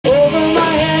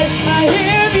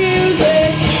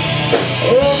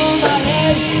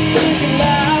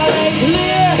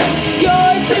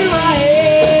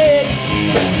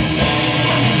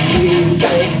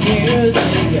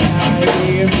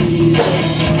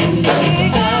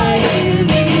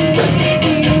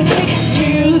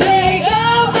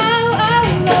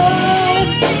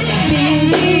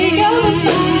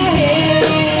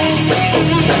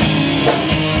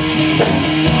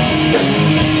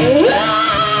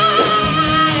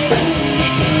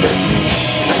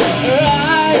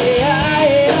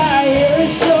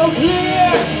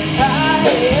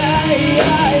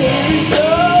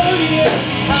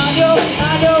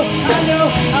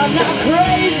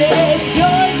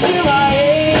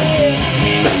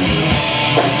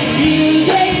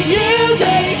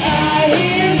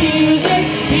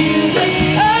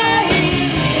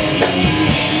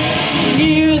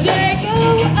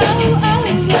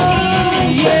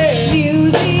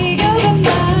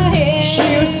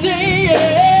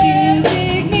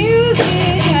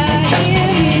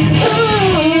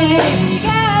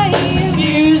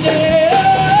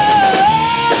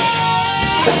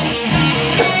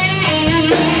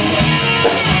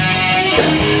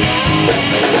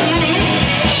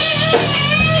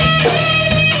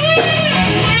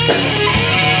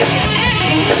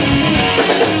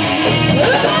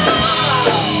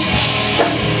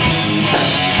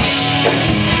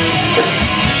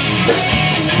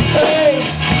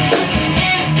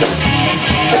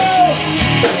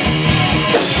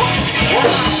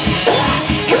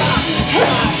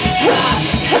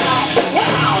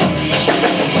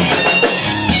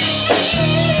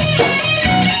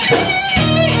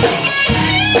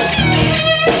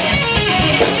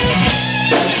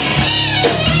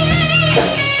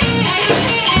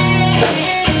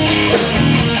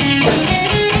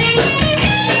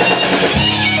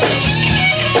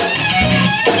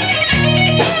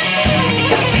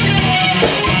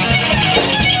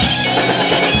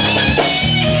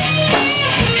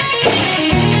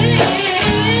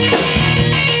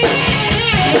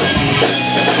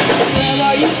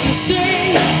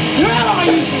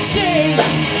used to sing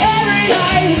every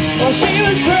night while she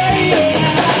was praying.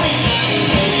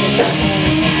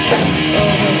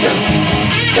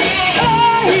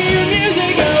 I hear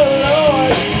music, oh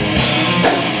Lord.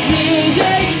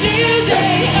 Music,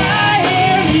 music, I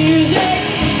hear music.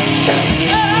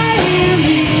 I hear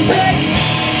music.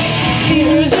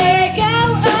 Music,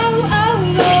 oh, oh, oh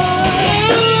Lord.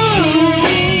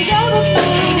 Music over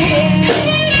my head.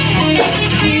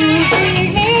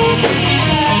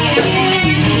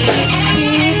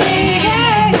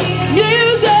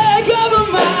 Music over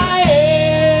my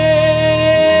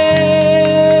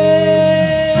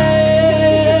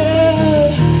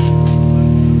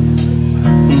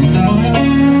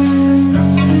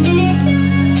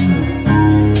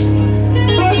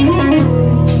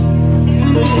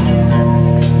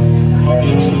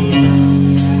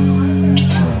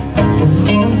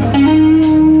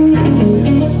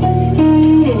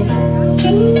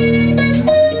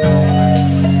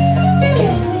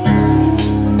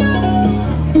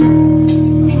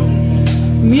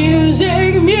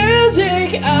music,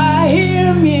 music, I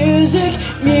hear music,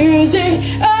 music,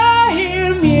 I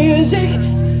hear music,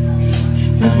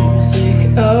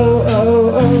 music, oh,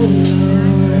 oh, oh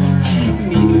Lord,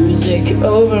 music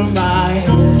over my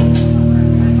head.